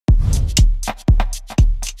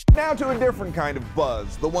Now to a different kind of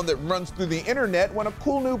buzz, the one that runs through the internet when a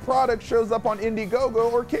cool new product shows up on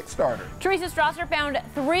Indiegogo or Kickstarter. Teresa Strasser found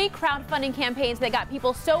 3 crowdfunding campaigns that got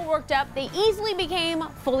people so worked up they easily became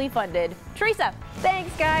fully funded. Teresa.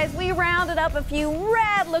 Thanks, guys. We rounded up a few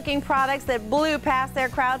rad-looking products that blew past their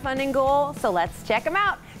crowdfunding goal, so let's check them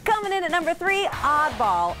out. Coming in at number 3,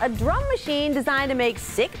 Oddball, a drum machine designed to make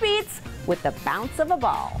sick beats with the bounce of a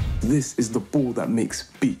ball. This is the ball that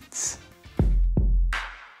makes beats.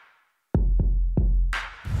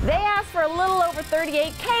 They asked for a little over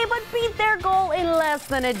 $38K, but beat their goal in less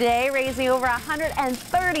than a day, raising over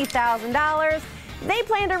 $130,000. They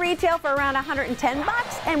plan to retail for around $110,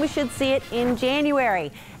 and we should see it in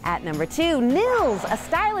January. At number 2, Nils, a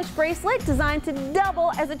stylish bracelet designed to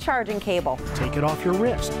double as a charging cable. Take it off your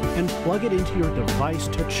wrist and plug it into your device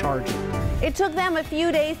to charge it. It took them a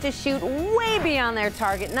few days to shoot way beyond their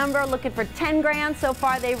target number, looking for 10 grand. So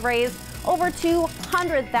far, they've raised over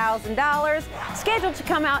 $200,000. Scheduled to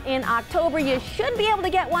come out in October, you should be able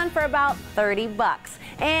to get one for about $30.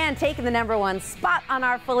 And taking the number 1 spot on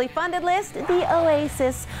our fully funded list, the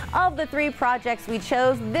Oasis. Of the 3 projects we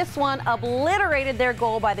chose, this one obliterated their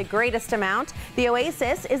goal by the greatest amount. The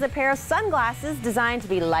Oasis is a pair of sunglasses designed to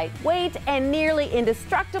be lightweight and nearly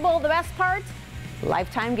indestructible. The best part?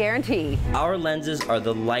 Lifetime guarantee. Our lenses are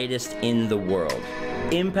the lightest in the world.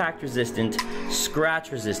 Impact resistant,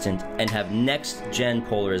 scratch resistant, and have next-gen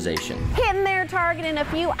polarization. Hitting their target in a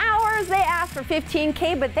few hours. They asked for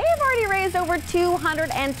 $15K, but they have already raised over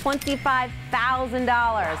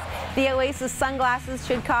 $225,000. The Oasis sunglasses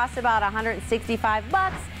should cost about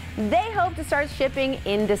 $165. They hope to start shipping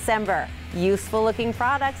in December. Useful looking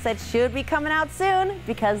products that should be coming out soon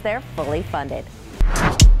because they're fully funded.